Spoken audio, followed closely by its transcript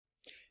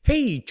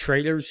Hey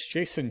traders,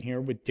 Jason here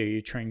with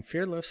Day Trading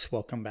Fearless.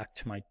 Welcome back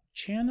to my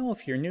channel.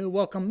 If you're new,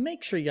 welcome.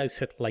 Make sure you guys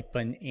hit the like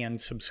button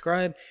and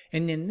subscribe.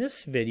 And in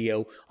this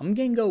video, I'm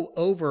going to go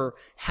over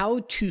how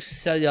to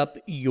set up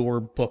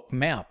your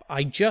Bookmap.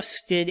 I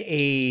just did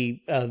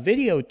a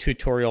video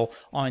tutorial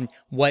on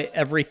what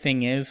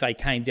everything is. I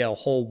kind of did a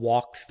whole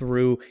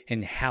walkthrough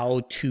and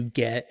how to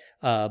get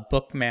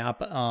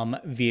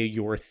Bookmap via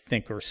your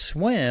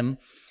Thinkorswim.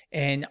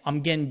 And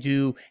I'm going to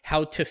do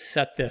how to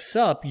set this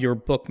up, your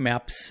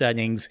Bookmap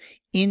settings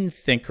in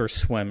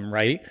Thinkorswim,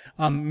 right?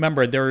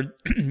 Remember, there are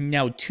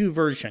now two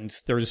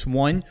versions. There's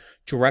one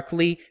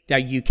directly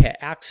that you can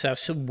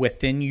access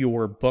within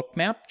your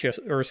Bookmap,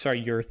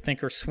 your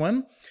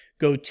Thinkorswim.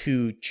 Go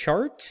to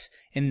Charts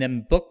and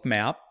then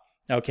Bookmap.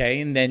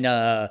 Okay, and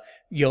then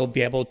you'll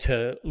be able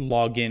to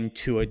log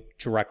into it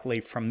directly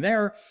from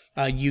there.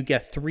 You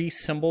get 3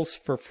 symbols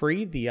for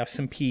free: the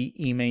S&P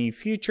E-mini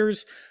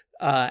futures,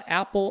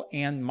 Apple,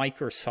 and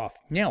Microsoft.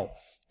 Now,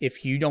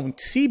 if you don't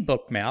see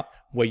Bookmap,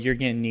 what you're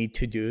going to need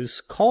to do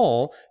is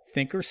call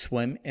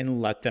Thinkorswim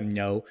and let them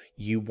know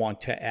you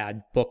want to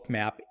add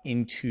Bookmap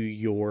into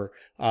your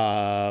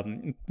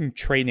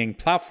trading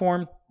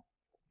platform.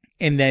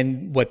 And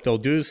then what they'll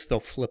do is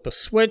they'll flip a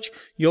switch.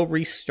 You'll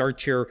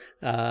restart your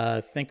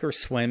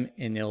Thinkorswim,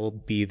 and it'll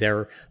be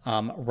there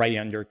right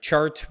under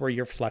Charts where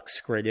your Flex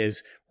Grid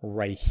is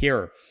right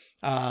here.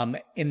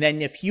 And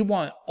then if you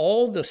want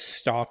all the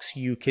stocks,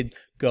 you could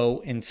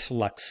go and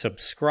select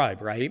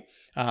subscribe, right?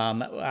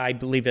 I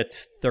believe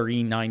it's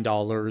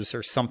 $39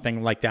 or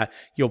something like that.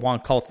 You'll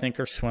want to call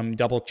Thinkorswim,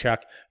 double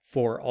check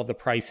for all the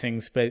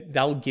pricings, but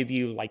that'll give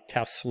you like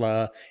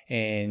Tesla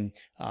and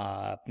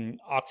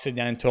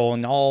Occidental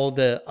and all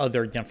the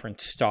other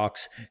different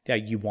stocks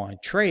that you want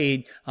to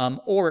trade.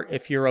 Or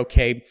if you're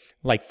okay,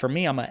 like for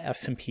me, I'm a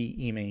S&P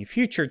E-mini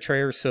future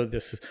trader, so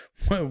this is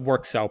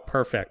works out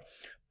perfect.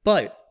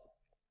 But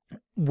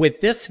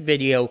with this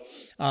video,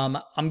 I'm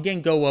going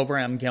to go over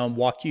and I'm going to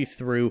walk you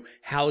through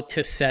how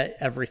to set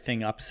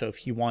everything up. So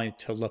if you want it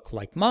to look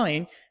like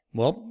mine,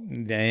 well,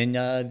 then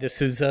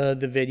this is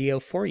the video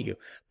for you.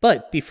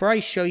 But before I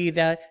show you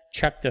that,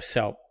 check this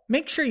out.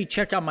 Make sure you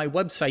check out my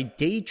website,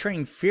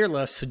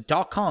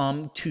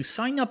 daytradingfearless.com, to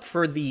sign up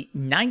for the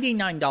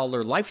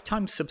 $99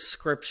 lifetime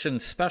subscription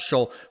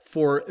special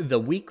for the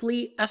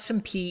weekly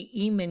S&P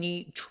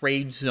E-mini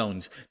trade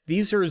zones.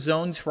 These are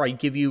zones where I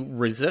give you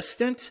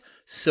resistance,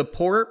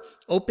 support,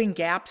 open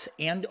gaps,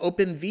 and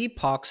open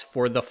VPOCs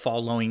for the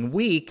following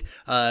week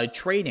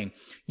trading.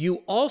 You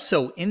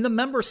also, in the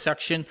member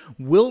section,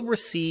 will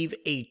receive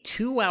a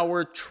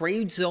 2-hour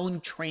trade zone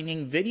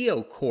training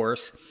video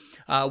course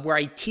where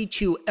I teach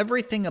you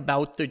everything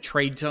about the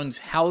trade zones,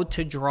 how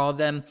to draw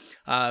them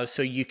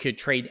so you could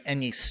trade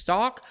any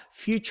stock,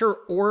 future,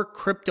 or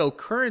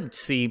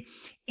cryptocurrency.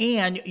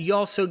 And you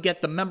also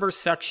get the member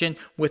section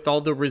with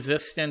all the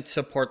resistance,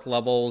 support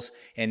levels,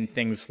 and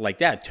things like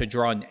that to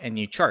draw on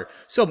any chart.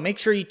 So make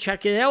sure you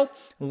check it out.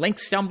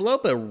 Links down below,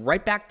 but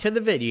right back to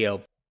the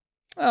video.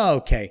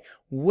 Okay,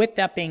 with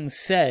that being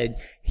said,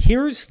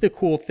 here's the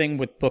cool thing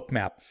with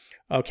Bookmap.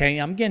 Okay,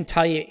 I'm going to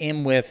tie it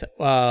in with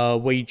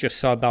what you just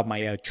saw about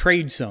my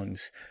trade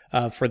zones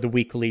for the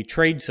weekly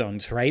trade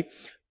zones, right?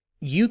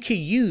 You could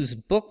use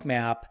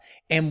Bookmap,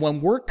 and when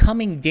we're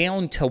coming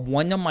down to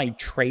one of my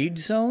trade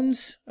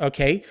zones,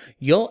 okay,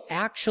 you'll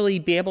actually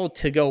be able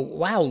to go,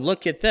 wow,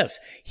 look at this.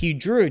 He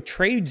drew a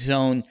trade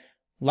zone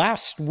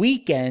last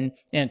weekend,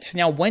 and it's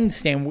now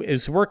Wednesday, and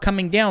as we're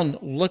coming down,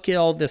 look at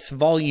all this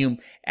volume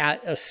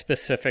at a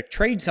specific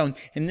trade zone.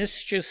 And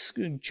this just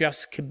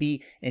could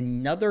be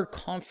another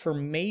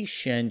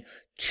confirmation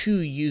to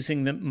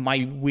using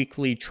my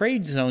weekly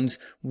trade zones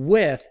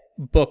with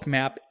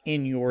Bookmap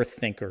in your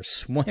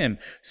Thinkorswim.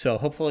 So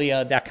hopefully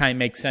that kind of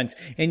makes sense.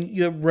 And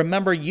you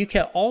remember, you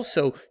can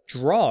also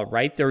draw,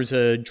 right? There's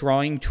a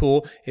drawing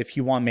tool if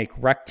you want to make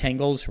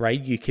rectangles, right?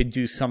 You could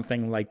do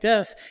something like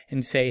this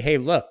and say, hey,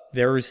 look,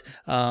 there's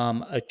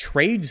a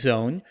trade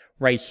zone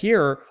right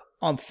here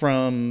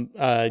from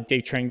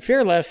Day Trading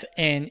Fearless,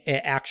 and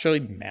it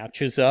actually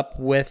matches up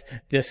with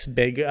this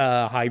big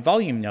high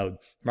volume node,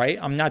 right?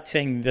 I'm not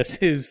saying this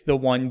is the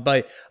one,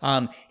 but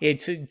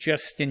it's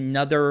just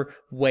another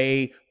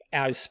way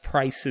as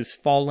price is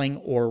falling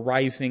or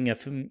rising.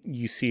 If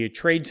you see a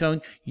trade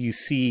zone, you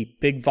see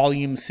big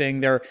volume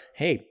sitting there,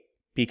 hey,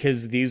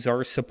 because these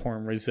are support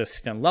and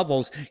resistant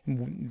levels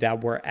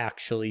that we're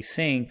actually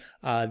seeing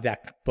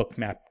that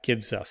Bookmap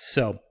gives us.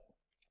 So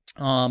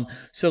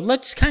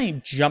let's kind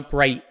of jump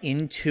right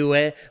into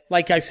it.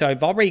 Like I said,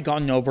 I've already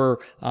gone over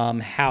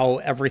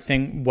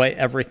what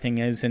everything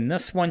is. In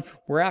this one,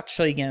 we're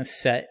actually going to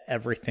set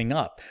everything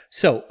up.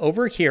 So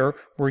over here,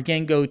 we're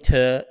going to go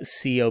to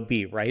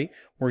COB, right?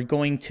 We're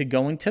going to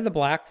go into the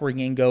black. We're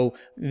going to go,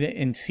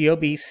 and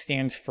COB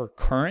stands for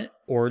current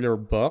order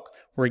book.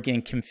 We're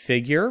going to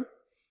configure,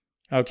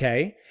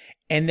 okay?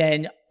 And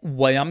then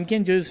what I'm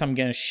going to do is I'm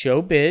going to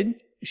show bid,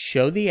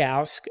 show the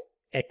ask,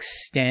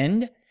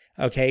 extend,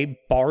 okay,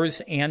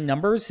 bars and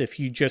numbers. If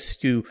you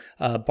just do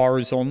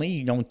bars only,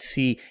 you don't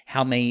see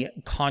how many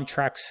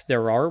contracts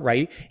there are,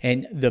 right?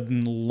 And the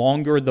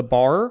longer the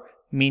bar,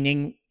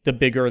 meaning the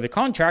bigger the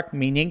contract,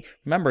 meaning,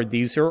 remember,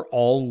 these are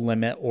all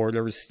limit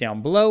orders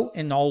down below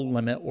and all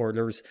limit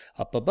orders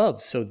up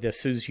above. So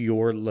this is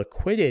your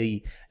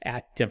liquidity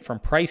at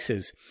different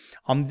prices.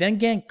 I'm then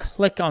going to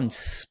click on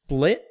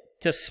split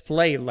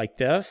display like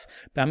this,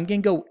 but I'm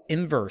going to go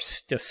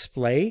inverse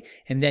display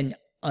and then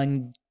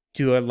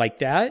undo it like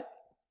that.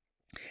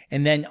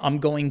 And then I'm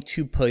going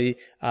to put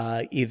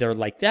either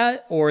like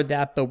that or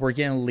that, but we're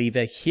going to leave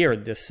it here.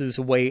 This is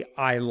the way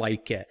I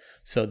like it.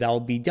 So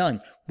that'll be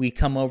done. We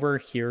come over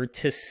here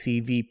to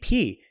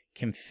CVP,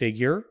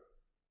 configure,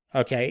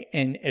 okay,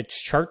 and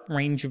it's chart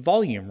range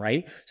volume,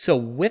 right? So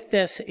with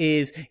this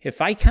is, if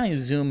I kind of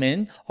zoom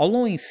in, I'll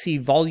only see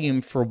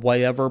volume for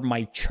whatever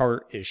my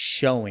chart is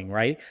showing,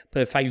 right?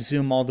 But if I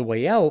zoom all the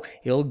way out,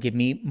 it'll give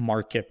me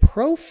market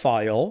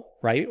profile,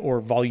 right? Or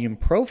volume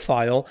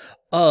profile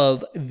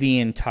of the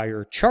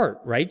entire chart,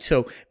 right?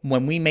 So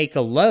when we make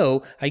a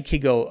low, I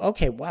could go,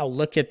 okay, wow,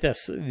 look at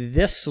this.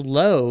 This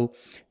low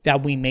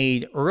that we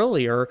made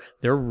earlier,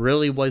 there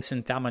really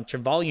wasn't that much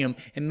volume.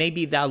 And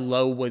maybe that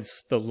low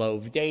was the low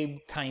of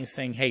day, kind of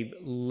saying, hey,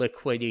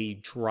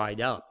 liquidity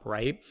dried up,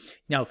 right?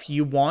 Now, if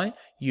you want,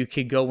 you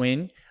could go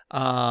in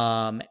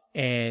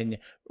and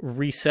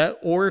reset,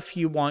 or if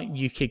you want,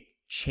 you could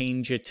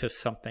change it to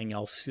something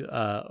else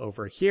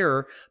over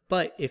here.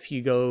 But if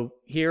you go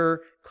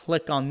here,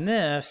 click on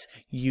this,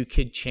 you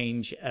could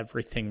change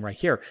everything right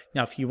here.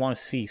 Now, if you want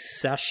to see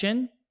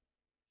session,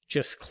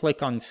 just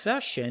click on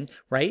session,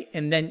 right?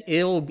 And then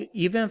it'll,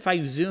 even if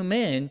I zoom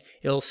in,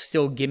 it'll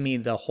still give me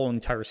the whole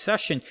entire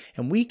session.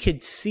 And we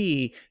could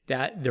see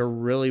that there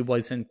really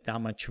wasn't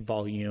that much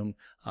volume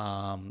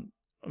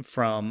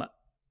from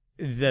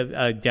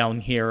the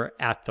down here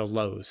at the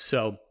lows.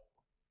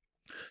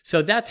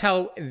 So that's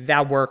how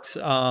that works.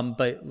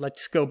 But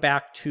let's go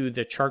back to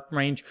the chart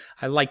range.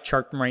 I like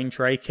chart range,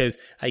 right? Because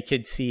I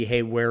could see,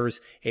 hey,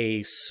 where's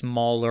a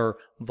smaller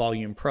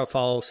volume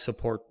profile,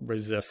 support,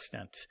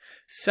 resistance.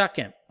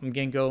 Second, I'm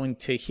going to go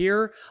into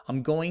here.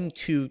 I'm going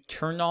to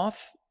turn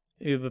off,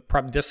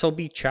 this will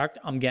be checked.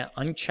 I'm going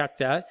to uncheck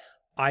that.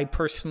 I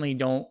personally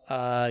don't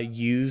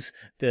use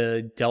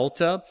the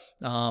delta.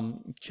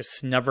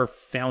 Just never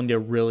found it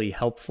really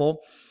helpful.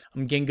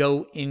 I'm going to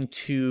go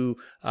into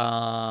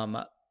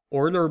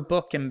order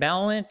book and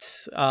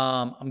balance.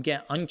 I'm going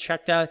to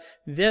uncheck that.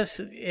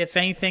 This, if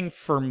anything,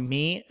 for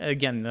me,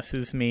 again, this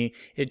is me,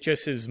 it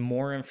just is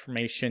more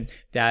information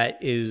that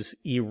is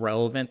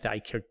irrelevant that I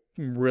could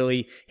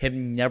really have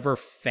never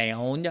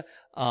found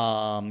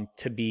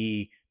to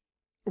be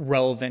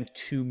relevant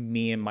to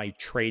me and my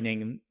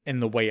trading and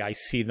the way I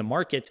see the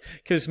markets.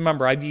 Because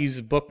remember, I've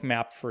used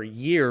Bookmap for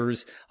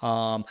years.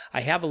 I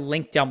have a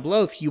link down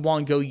below if you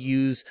want to go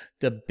use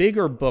the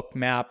bigger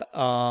Bookmap,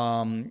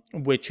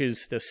 which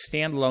is the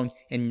standalone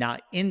and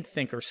not in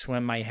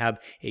Thinkorswim. I have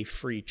a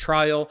free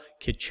trial.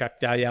 Could check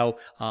that out.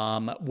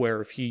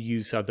 Where if you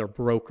use other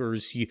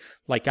brokers,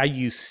 like I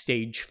use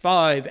Stage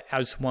 5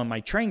 as one of my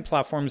trading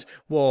platforms.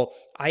 Well,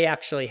 I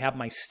actually have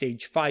my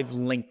Stage 5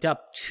 linked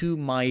up to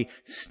my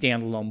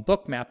standalone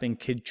Bookmap and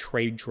could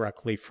trade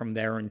directly from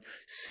there and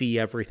see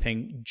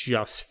everything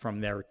just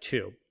from there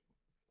too.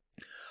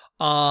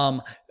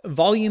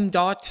 Volume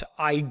dots,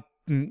 I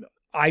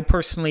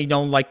personally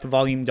don't like the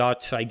volume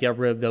dots. I get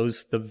rid of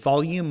those. The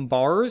volume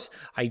bars,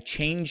 I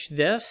changed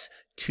this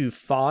to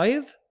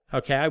 5.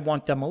 Okay, I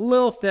want them a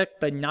little thick,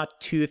 but not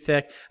too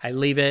thick. I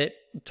leave it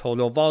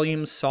total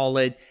volume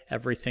solid.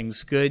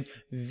 Everything's good.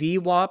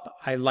 VWAP,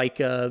 I like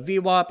a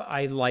VWAP.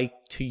 I like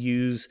to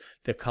use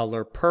the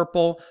color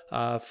purple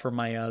for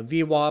my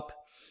VWAP.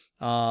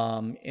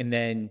 And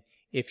then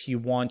if you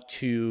want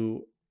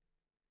to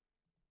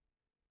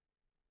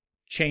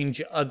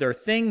change other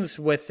things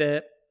with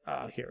it,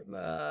 here,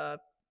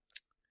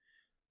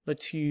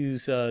 let's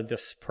use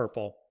this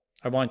purple.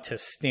 I want to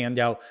stand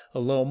out a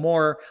little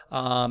more,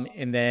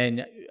 and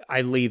then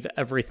I leave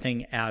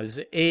everything as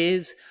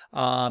is.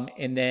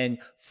 And then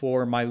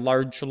for my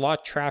large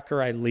lot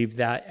tracker, I leave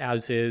that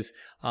as is.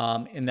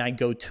 And I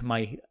go to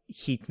my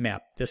heat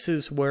map. This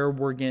is where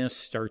we're going to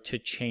start to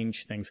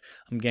change things.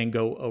 I'm going to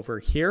go over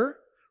here,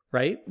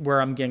 right,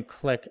 where I'm going to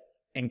click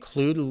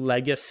include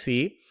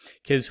legacy,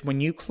 because when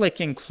you click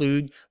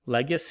include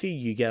legacy,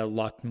 you get a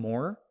lot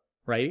more,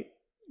 right?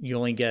 You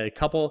only get a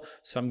couple.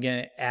 So I'm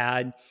going to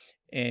add,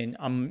 and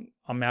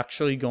I'm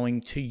actually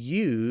going to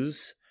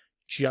use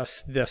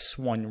just this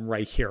one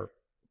right here.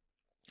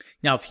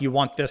 Now, if you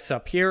want this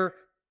up here,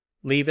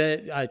 leave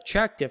it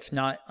checked. If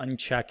not,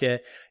 uncheck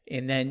it.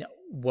 And then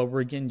what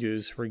we're going to do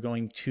is we're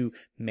going to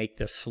make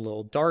this a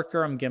little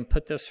darker. I'm going to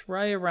put this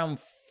right around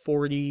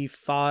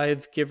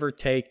 45, give or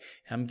take.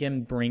 I'm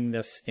going to bring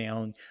this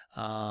down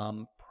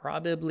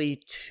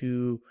probably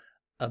to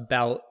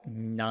about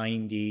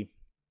 90.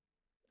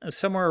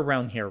 Somewhere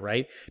around here,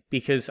 right?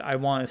 Because I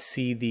want to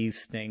see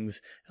these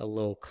things a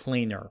little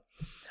cleaner.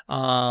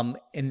 And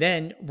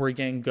then we're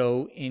going to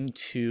go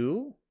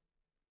into,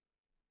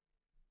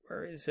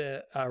 where is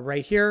it?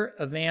 Right here,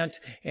 event.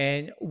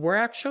 And we're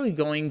actually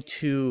going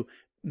to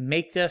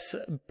make this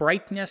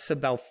brightness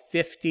about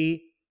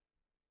 50,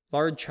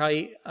 large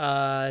height,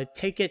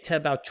 take it to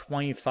about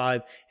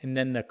 25, and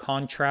then the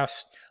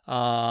contrast,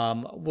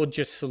 we'll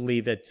just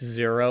leave it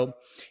 0.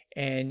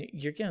 And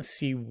you're going to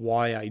see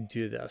why I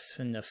do this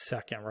in a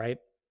second, right?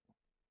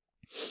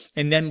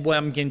 And then what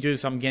I'm going to do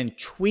is I'm going to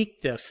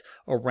tweak this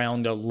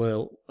around a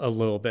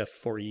little bit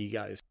for you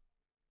guys.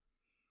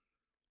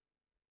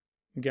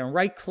 I'm going to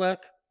right click.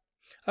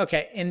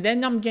 Okay, and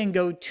then I'm going to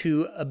go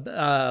to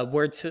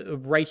where it's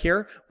right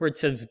here where it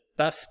says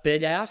best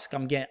bid ask.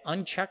 I'm going to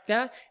uncheck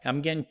that.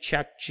 I'm going to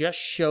check just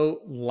show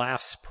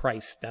last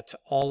price. That's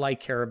all I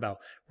care about,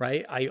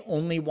 right? I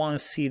only want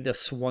to see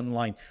this one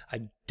line.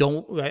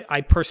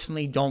 I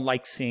personally don't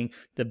like seeing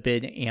the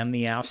bid and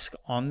the ask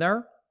on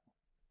there.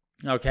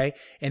 Okay,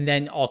 and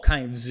then I'll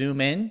kind of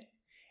zoom in,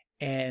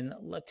 and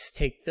let's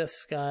take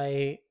this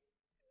guy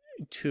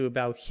to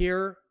about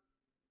here.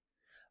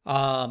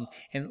 And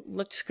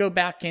let's go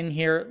back in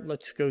here.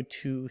 Let's go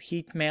to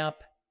heat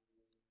map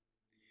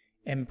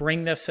and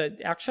bring this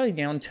actually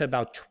down to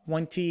about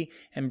 20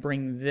 and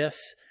bring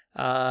this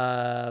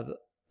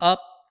up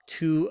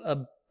to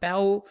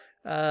about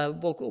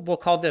we'll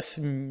call this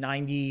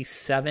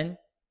 97.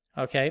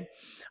 Okay.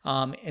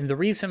 And the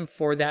reason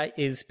for that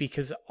is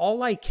because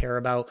all I care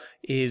about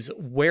is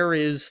where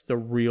is the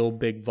real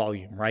big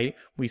volume, right?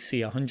 We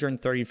see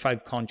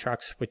 135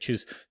 contracts, which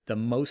is the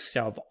most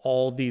out of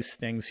all these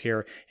things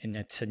here. And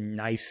it's a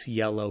nice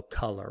yellow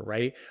color,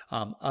 right?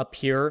 Up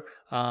here,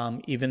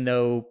 even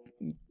though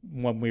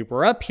when we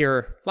were up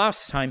here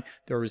last time,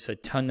 there was a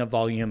ton of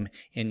volume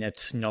and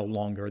it's no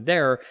longer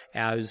there,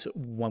 as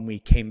when we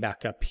came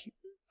back up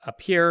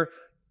here,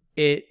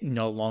 it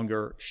no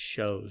longer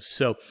shows.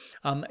 So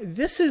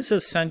this is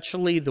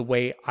essentially the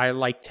way I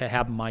like to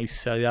have my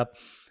setup.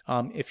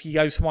 If you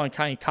guys want to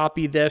kind of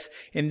copy this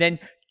and then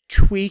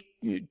tweak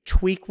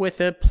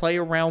with it, play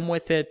around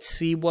with it,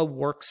 see what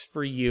works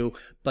for you.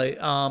 But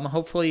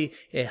hopefully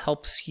it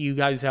helps you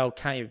guys out,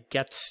 kind of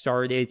get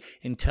started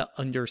and to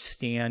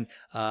understand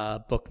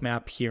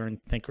Bookmap here in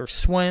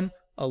Thinkorswim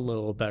a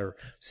little better.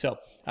 So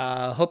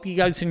hope you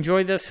guys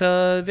enjoy this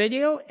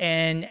video,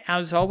 and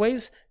as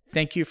always,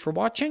 thank you for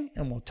watching,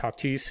 and we'll talk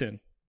to you soon.